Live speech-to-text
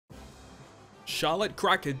Charlotte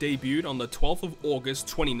Cracker debuted on the 12th of August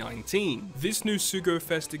 2019. This new Sugo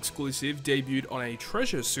Fest exclusive debuted on a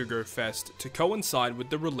Treasure Sugo Fest to coincide with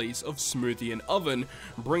the release of Smoothie and Oven,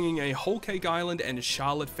 bringing a Whole Cake Island and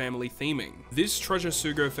Charlotte family theming. This Treasure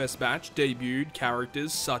Sugo Fest batch debuted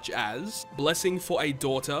characters such as Blessing for a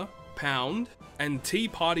Daughter, Pound, and Tea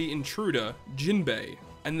Party Intruder, Jinbei.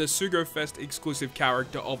 And the Sugo Fest exclusive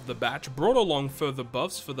character of the batch brought along further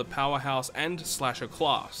buffs for the Powerhouse and Slasher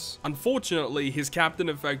class. Unfortunately, his captain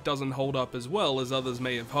effect doesn't hold up as well as others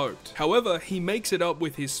may have hoped. However, he makes it up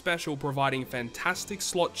with his special providing fantastic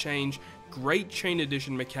slot change, great chain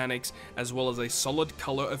addition mechanics, as well as a solid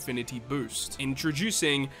color affinity boost.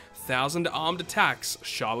 Introducing 1000 Armed Attacks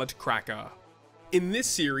Charlotte Cracker. In this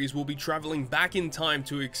series, we'll be traveling back in time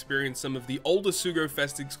to experience some of the older Sugo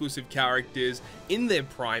Fest exclusive characters in their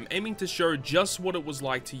prime, aiming to show just what it was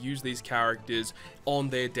like to use these characters on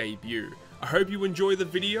their debut. I hope you enjoy the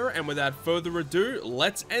video, and without further ado,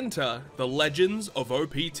 let's enter the Legends of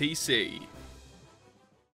OPTC.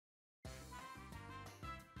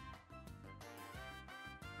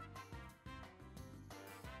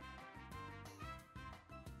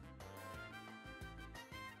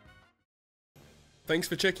 Thanks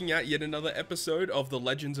for checking out yet another episode of the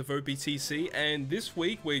Legends of OPTC, and this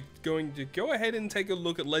week we're going to go ahead and take a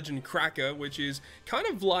look at Legend Cracker, which is kind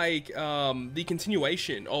of like the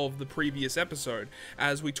continuation of the previous episode,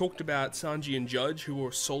 as we talked about Sanji and Judge, who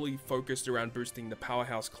were solely focused around boosting the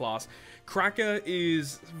Powerhouse class. Cracker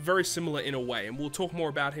is very similar in a way, and we'll talk more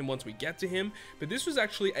about him once we get to him, but this was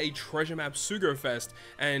actually a treasure map Sugo Fest,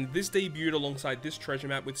 and this debuted alongside this treasure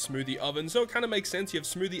map with Smoothie Oven, so it kind of makes sense. You have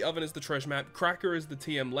Smoothie Oven as the treasure map, Cracker as the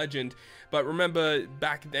TM legend, but remember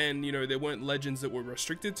back then, you know, there weren't legends that were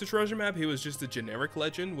restricted to treasure map. He was just a generic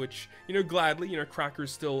legend, which, you know, gladly, you know, Cracker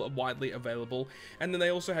is still widely available. And then they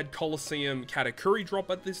also had Coliseum Katakuri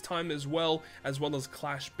drop at this time as well as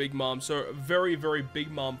Clash Big Mom, so very, very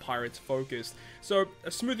Big Mom Pirates focused. So a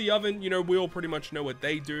Smoothie Oven, you know, we all pretty much know what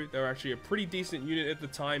they do. They're actually a pretty decent unit at the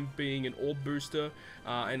time, being an orb booster,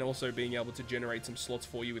 and also being able to generate some slots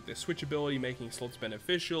for you with their switch ability, making slots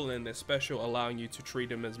beneficial, and then their special allowing you to treat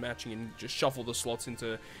them as matching and just shuffle the slots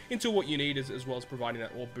into what you need, as well as providing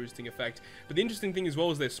that orb boosting effect. But the interesting thing as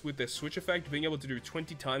well is with their switch effect, being able to do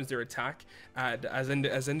 20 times their attack as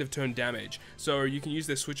end of turn damage. So you can use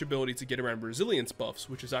their switch ability to get around resilience buffs,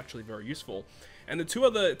 which is actually very useful. And the two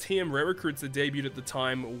other TM rare recruits that debuted at the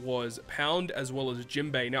time was Pound as well as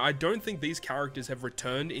Jinbei. Now, I don't think these characters have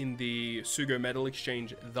returned in the Sugo Medal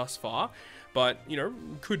Exchange thus far, but, you know,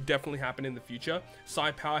 could definitely happen in the future.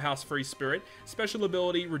 Psy Powerhouse Free Spirit. Special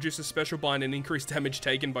ability, reduces special bind and increased damage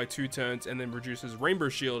taken by 2 turns, and then reduces Rainbow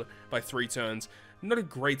Shield by 3 turns. Not a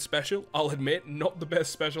great special, I'll admit, not the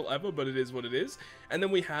best special ever, but it is what it is. And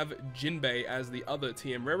then we have Jinbei as the other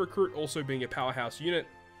TM rare recruit, also being a powerhouse unit.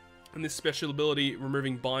 And this special ability,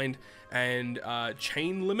 removing bind and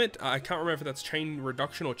chain limit. I can't remember if that's chain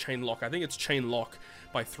reduction or chain lock. I think it's chain lock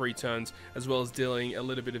by 3 turns, as well as dealing a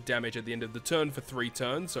little bit of damage at the end of the turn for 3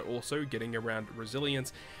 turns, so also getting around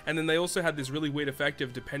resilience. And then they also had this really weird effect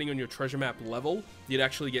of, depending on your treasure map level, you'd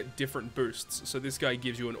actually get different boosts. So this guy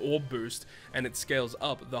gives you an orb boost, and it scales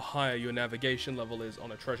up the higher your navigation level is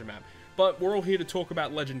on a treasure map. But we're all here to talk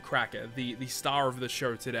about Legend Cracker, the star of the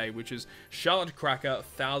show today, which is Charlotte Cracker,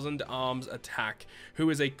 1000 Arms Attack, who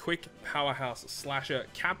is a quick powerhouse slasher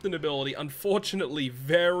captain ability, unfortunately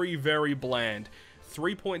very, very bland.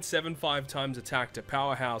 3.75 times attack to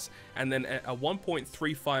powerhouse, and then a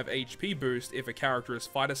 1.35 HP boost if a character is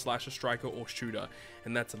fighter, slasher, striker, or shooter.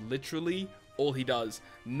 And that's literally all he does.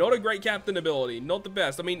 Not a great captain ability, not the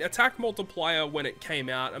best. I mean, attack multiplier when it came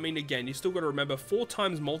out, I mean, again, you still got to remember 4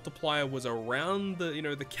 times multiplier was around the, you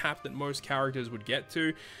know, the cap that most characters would get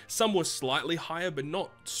to. Some were slightly higher, but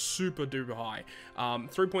not super duper high.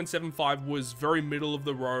 3.75 was very middle of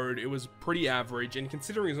the road. It was pretty average, and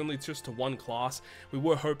considering it's only just to 1 class, we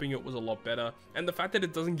were hoping it was a lot better. And the fact that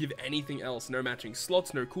it doesn't give anything else, no matching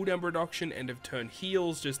slots, no cooldown reduction, end of turn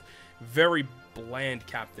heals, just very bland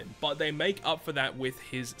captain. But they make up for that with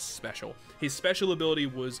his special. His special ability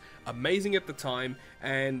was amazing at the time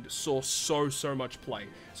and saw so much play.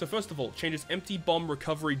 So first of all, changes empty bomb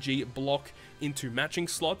recovery G block into matching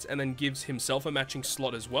slots, and then gives himself a matching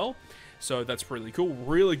slot as well. So that's really cool.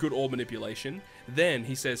 Really good orb manipulation. Then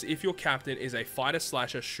he says, if your captain is a fighter,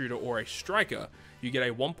 slasher, shooter, or a striker, you get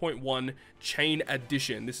a 1.1 chain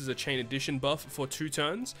addition. This is a chain addition buff for 2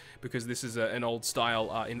 turns, because this is an old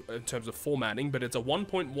style in terms of formatting, but it's a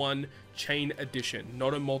 1.1 chain addition,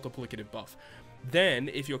 not a multiplicative buff. Then,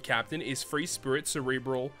 if your captain is free spirit,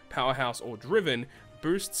 cerebral, powerhouse, or driven,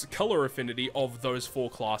 boosts color affinity of those 4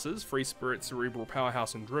 classes, Free Spirit, Cerebral,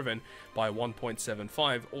 Powerhouse, and Driven, by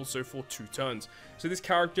 1.75, also for 2 turns. So this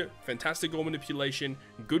character, fantastic ore manipulation,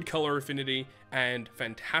 good color affinity, and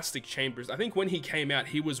fantastic chain boost. I think when he came out,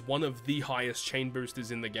 he was one of the highest chain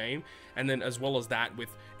boosters in the game, and then as well as that, with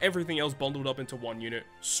everything else bundled up into one unit,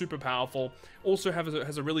 super powerful. Also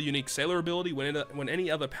has a really unique Sailor ability. When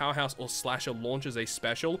any other Powerhouse or Slasher launches a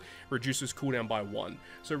special, reduces cooldown by 1.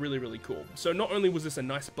 So really, really cool. So not only was this a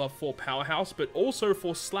nice buff for Powerhouse, but also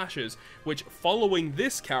for Slashers, which following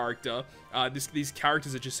this character, these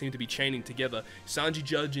characters that just seem to be chaining together. Sanji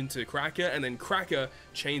Judge into Cracker, and then Cracker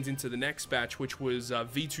chains into the next batch, which was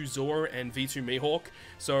V2 Zoro and V2 Mihawk.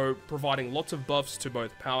 So providing lots of buffs to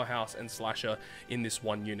both Powerhouse and Slasher in this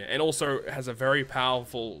one unit. And also has a very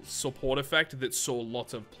powerful support effect that saw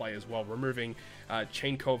lots of play as well, removing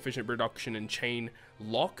chain coefficient reduction and chain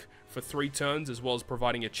lock for 3 turns, as well as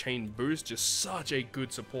providing a chain boost. Just such a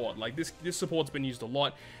good support. Like this support's been used a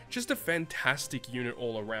lot. Just a fantastic unit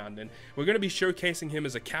all around, and we're going to be showcasing him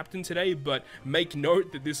as a captain today, but make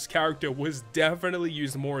note that this character was definitely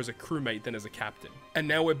used more as a crewmate than as a captain. And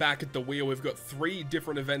now we're back at the wheel. We've got 3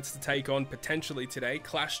 different events to take on potentially today: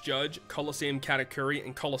 Clash Judge, Coliseum Katakuri,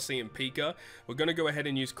 and Coliseum Pika. We're going to go ahead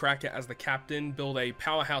and use Cracker as the captain, build a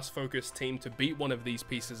powerhouse focused team to beat one of these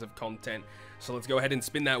pieces of content. So let's go ahead and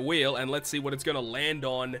spin that wheel, and let's see what it's going to land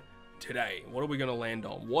on today. What are we going to land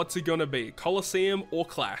on? What's it going to be? Coliseum or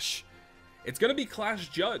Clash? It's going to be Clash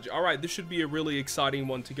Judge. All right, this should be a really exciting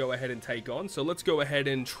one to go ahead and take on. So let's go ahead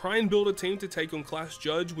and try and build a team to take on Clash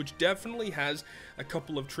Judge, which definitely has a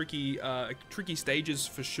couple of tricky stages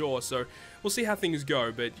for sure. So we'll see how things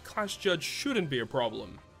go, but Clash Judge shouldn't be a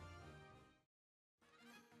problem.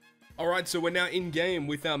 Alright, so we're now in game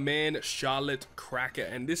with our man Charlotte Cracker,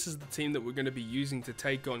 and this is the team that we're going to be using to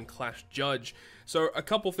take on Clash Judge. So a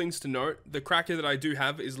couple things to note: the Cracker that I do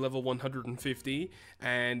have is level 150,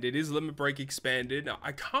 and it is Limit Break expanded. Now,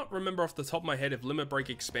 I can't remember off the top of my head if Limit Break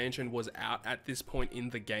expansion was out at this point in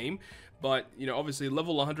the game, but you know, obviously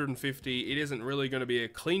level 150, it isn't really going to be a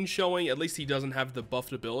clean showing. At least he doesn't have the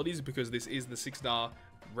buffed abilities, because this is the 6-star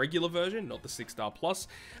regular version, not the 6-star plus,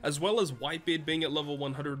 as well as Whitebeard being at level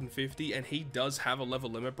 150, and he does have a level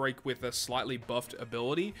limit break with a slightly buffed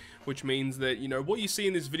ability, which means that, you know, what you see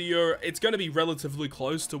in this video, it's going to be relatively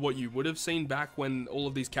close to what you would have seen back when all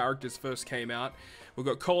of these characters first came out. We've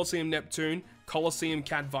got Coliseum Neptune, Coliseum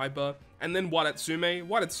Cat Viper, and then Watatsume.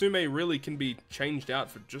 Watatsume really can be changed out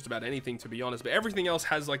for just about anything, to be honest, but everything else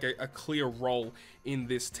has like a clear role in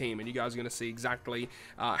this team, and you guys are going to see exactly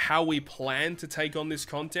how we plan to take on this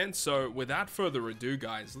content. So without further ado,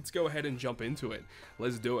 guys, let's go ahead and jump into it.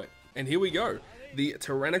 Let's do it. And here we go. The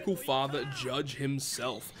tyrannical father Judge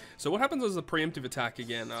himself. So what happens as a preemptive attack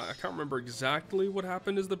again? I can't remember exactly what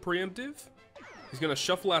happened as the preemptive. He's going to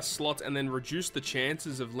shuffle our slot and then reduce the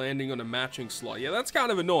chances of landing on a matching slot. Yeah, that's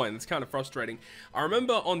kind of annoying. That's kind of frustrating. I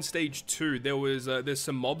remember on stage 2, there's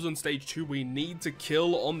some mobs on stage 2 we need to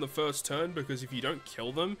kill on the first turn, because if you don't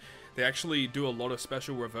kill them, they actually do a lot of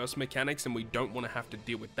special reverse mechanics, and we don't want to have to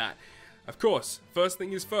deal with that. Of course, first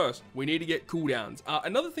thing is first, we need to get cooldowns.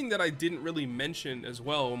 Another thing that I didn't really mention as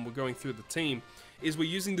well when we're going through the team is we're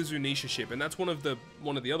using the Zunisha ship, and that's one of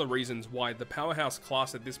the other reasons why the Powerhouse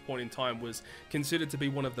class at this point in time was considered to be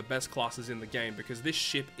one of the best classes in the game, because this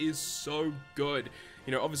ship is so good.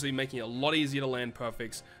 You know, obviously making it a lot easier to land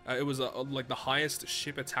perfects. It was like the highest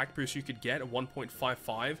ship attack boost you could get at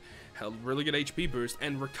 1.55, had a really good HP boost,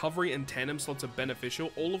 and recovery and tandem slots are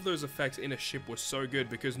beneficial. All of those effects in a ship were so good,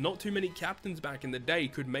 because not too many captains back in the day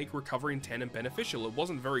could make recovery and tandem beneficial. It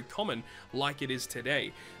wasn't very common like it is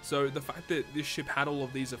today. So the fact that this ship had all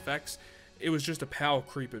of these effects, it was just a power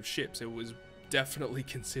creep of ships. It was definitely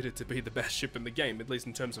considered to be the best ship in the game, at least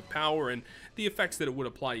in terms of power and the effects that it would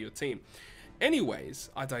apply to your team.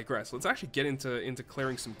 Anyways, I digress. Let's actually get into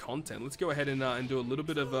clearing some content. Let's go ahead and do a little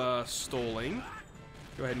bit of stalling.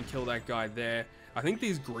 Go ahead and kill that guy there. I think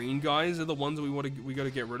these green guys are the ones we got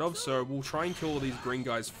to get rid of, so we'll try and kill all these green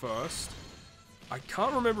guys first. I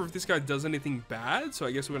can't remember if this guy does anything bad, so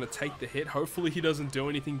I guess we're going to take the hit. Hopefully he doesn't do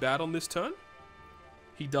anything bad on this turn.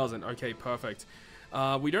 He doesn't. Okay, perfect.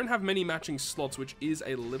 We don't have many matching slots, which is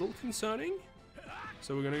a little concerning.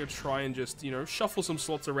 So we're going to try and just, you know, shuffle some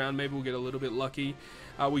slots around. Maybe we'll get a little bit lucky.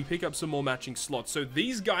 We pick up some more matching slots. So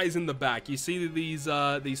these guys in the back, you see these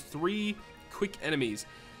 3 quick enemies.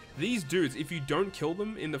 These dudes, if you don't kill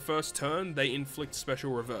them in the first turn, they inflict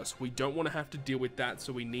special reverse. We don't want to have to deal with that,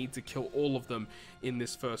 so we need to kill all of them in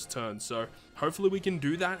this first turn. So hopefully we can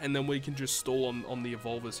do that, and then we can just stall on the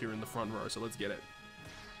evolvers here in the front row. So let's get it.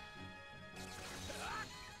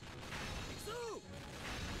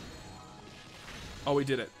 Oh, we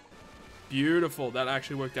did it. Beautiful. That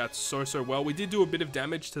actually worked out so well. We did do a bit of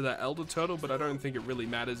damage to that elder turtle, but I don't think it really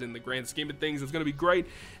matters in the grand scheme of things. It's going to be great.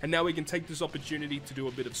 And now we can take this opportunity to do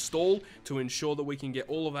a bit of stall to ensure that we can get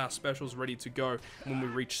all of our specials ready to go when we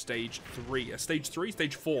reach stage 3. Stage 3?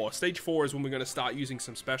 Stage 4. Stage 4 is when we're going to start using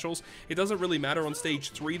some specials. It doesn't really matter on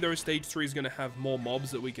stage 3 though. Stage 3 is going to have more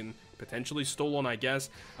mobs that we can potentially stall on, I guess.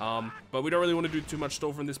 But we don't really want to do too much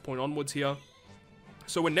stall from this point onwards here.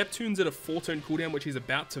 So when Neptune's at a 4-turn cooldown, which he's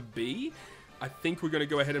about to be, I think we're going to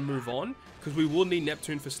go ahead and move on, because we will need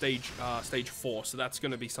Neptune for stage 4, so that's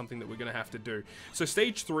going to be something that we're going to have to do. So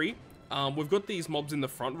stage 3, we've got these mobs in the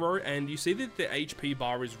front row, and you see that the HP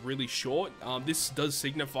bar is really short. This does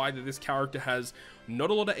signify that this character has not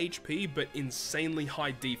a lot of HP, but insanely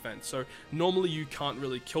high defense. So normally you can't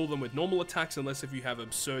really kill them with normal attacks unless if you have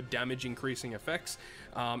absurd damage increasing effects.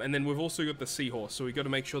 And then we've also got the seahorse, so we've got to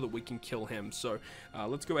make sure that we can kill him. So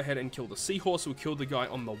let's go ahead and kill the seahorse. We'll kill the guy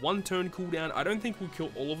on the 1-turn cooldown. I don't think we'll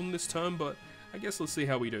kill all of them this turn, but I guess let's see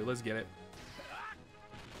how we do. Let's get it.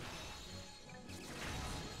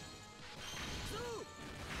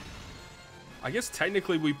 I guess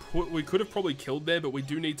technically we could have probably killed there, but we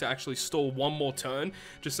do need to actually stall one more turn,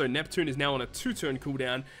 just so Neptune is now on a 2-turn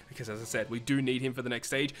cooldown, because as I said, we do need him for the next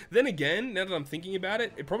stage. Then again, now that I'm thinking about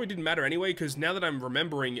it, it probably didn't matter anyway, because now that I'm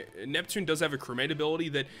remembering, Neptune does have a crewmate ability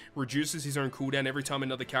that reduces his own cooldown every time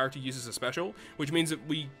another character uses a special, which means that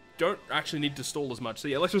we don't actually need to stall as much. So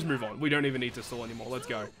yeah, let's just move on. We don't even need to stall anymore. Let's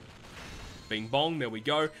go. Bing bong, there we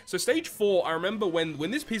go. So stage 4, I remember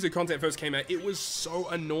when this piece of content first came out, it was so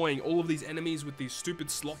annoying. All of these enemies with these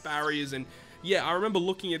stupid slot barriers, and yeah, I remember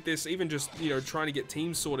looking at this, even just, you know, trying to get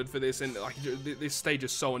teams sorted for this, and like, this stage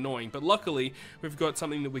is so annoying. But luckily, we've got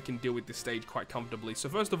something that we can deal with this stage quite comfortably. So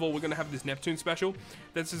first of all, we're going to have this Neptune special.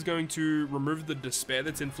 This is going to remove the despair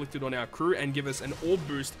that's inflicted on our crew and give us an orb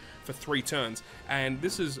boost for 3 turns. And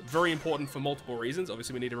this is very important for multiple reasons.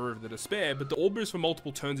 Obviously, we need to remove the despair, but the orb boost for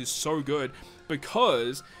multiple turns is so good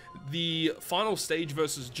because the final stage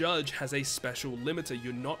versus Judge has a special limiter.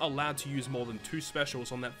 You're not allowed to use more than 2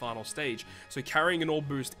 specials on that final stage. So carrying an orb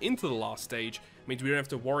boost into the last stage means we don't have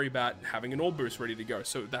to worry about having an orb boost ready to go.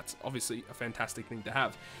 So that's obviously a fantastic thing to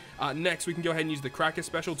have. Next, we can go ahead and use the Cracker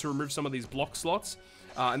special to remove some of these block slots.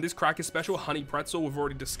 And this Cracker special, Honey Pretzel, we've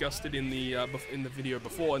already discussed it in the video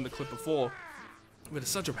before, in the clip before. But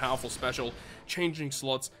it's such a powerful special. Changing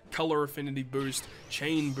slots, color affinity boost,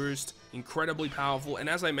 chain boost, incredibly powerful. And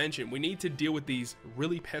as I mentioned, we need to deal with these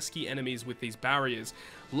really pesky enemies with these barriers.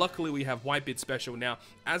 Luckily, we have Whitebeard special. Now,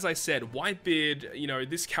 as I said, Whitebeard, you know,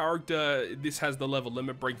 this character, this has the level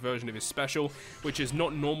limit break version of his special, which is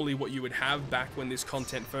not normally what you would have back when this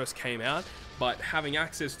content first came out. But having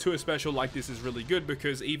access to a special like this is really good,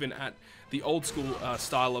 because even at the old school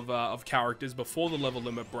style of characters before the level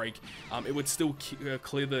limit break, it would still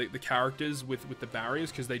clear the characters with the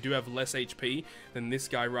barriers, because they do have less HP than this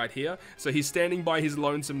guy right here. So he's standing by his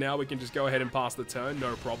lonesome now. We can just go ahead and pass the turn,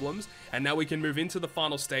 no problems. And now we can move into the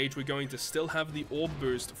final stage. We're going to still have the orb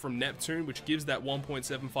boost from Neptune, which gives that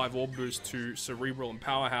 1.75 orb boost to Cerebral and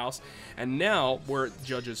Powerhouse. And now we're at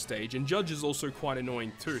Judge's stage, and Judge is also quite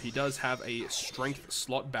annoying too. He does have a strength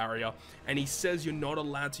slot barrier, and he says you're not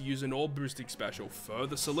allowed to use an orb boosting special,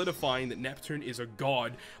 further solidifying that Neptune is a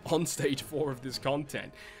god on stage 4 of this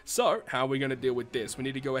content. So how are we going to deal with this? We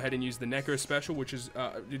need to go ahead and use the Neko special, which is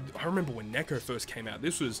I remember when Neko first came out,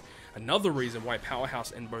 this was another reason why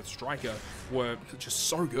Powerhouse and both Striker were just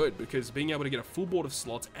so good, because being able to get a full board of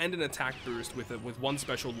slots and an attack boost with one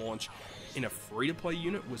special launch in a free-to-play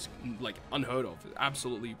unit was like unheard of.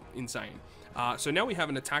 Absolutely insane. So now we have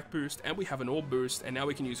an attack boost and we have an orb boost, and now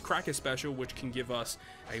we can use Cracker special, which can give us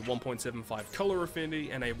a 1.75 color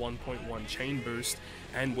affinity and a 1.1 chain boost,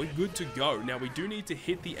 and we're good to go. Now we do need to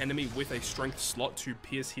hit the enemy with a strength slot to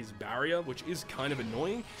pierce his barrier, which is kind of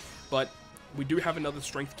annoying, but we do have another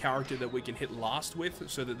strength character that we can hit last with,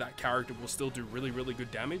 so that character will still do really, really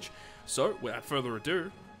good damage. So without further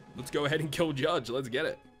ado, let's go ahead and kill Judge. Let's get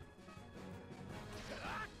it.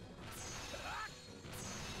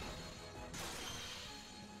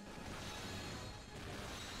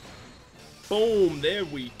 Boom, there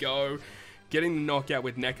we go. Getting the knockout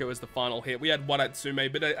with Neko as the final hit. We had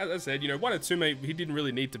Watatsume, but as I said, you know, Watatsume, he didn't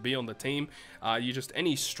really need to be on the team. You just,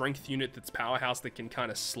 any strength unit that's Powerhouse that can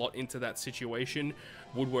kind of slot into that situation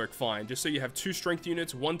would work fine. Just so you have 2 strength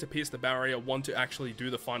units, 1 to pierce the barrier, 1 to actually do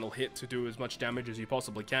the final hit to do as much damage as you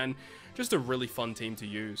possibly can. Just a really fun team to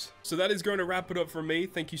use. So that is going to wrap it up from me.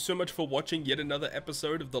 Thank you so much for watching yet another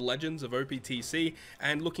episode of The Legends of OPTC,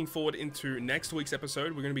 and looking forward into next week's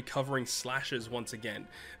episode. We're going to be covering slashes once again.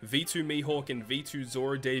 V2 Mihawk Hawk and V2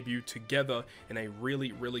 Zoro debut together in a really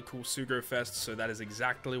cool Sugo Fest, so that is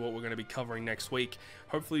exactly what we're going to be covering next week.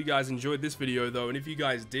 Hopefully you guys enjoyed this video though, and if you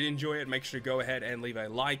guys did enjoy it, make sure to go ahead and leave a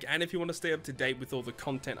like, and if you want to stay up to date with all the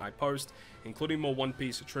content I post, including more One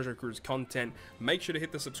Piece Treasure Cruise content, make sure to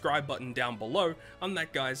hit the subscribe button down below. On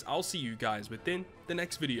that guys, I'll see you guys within the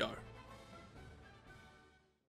next video.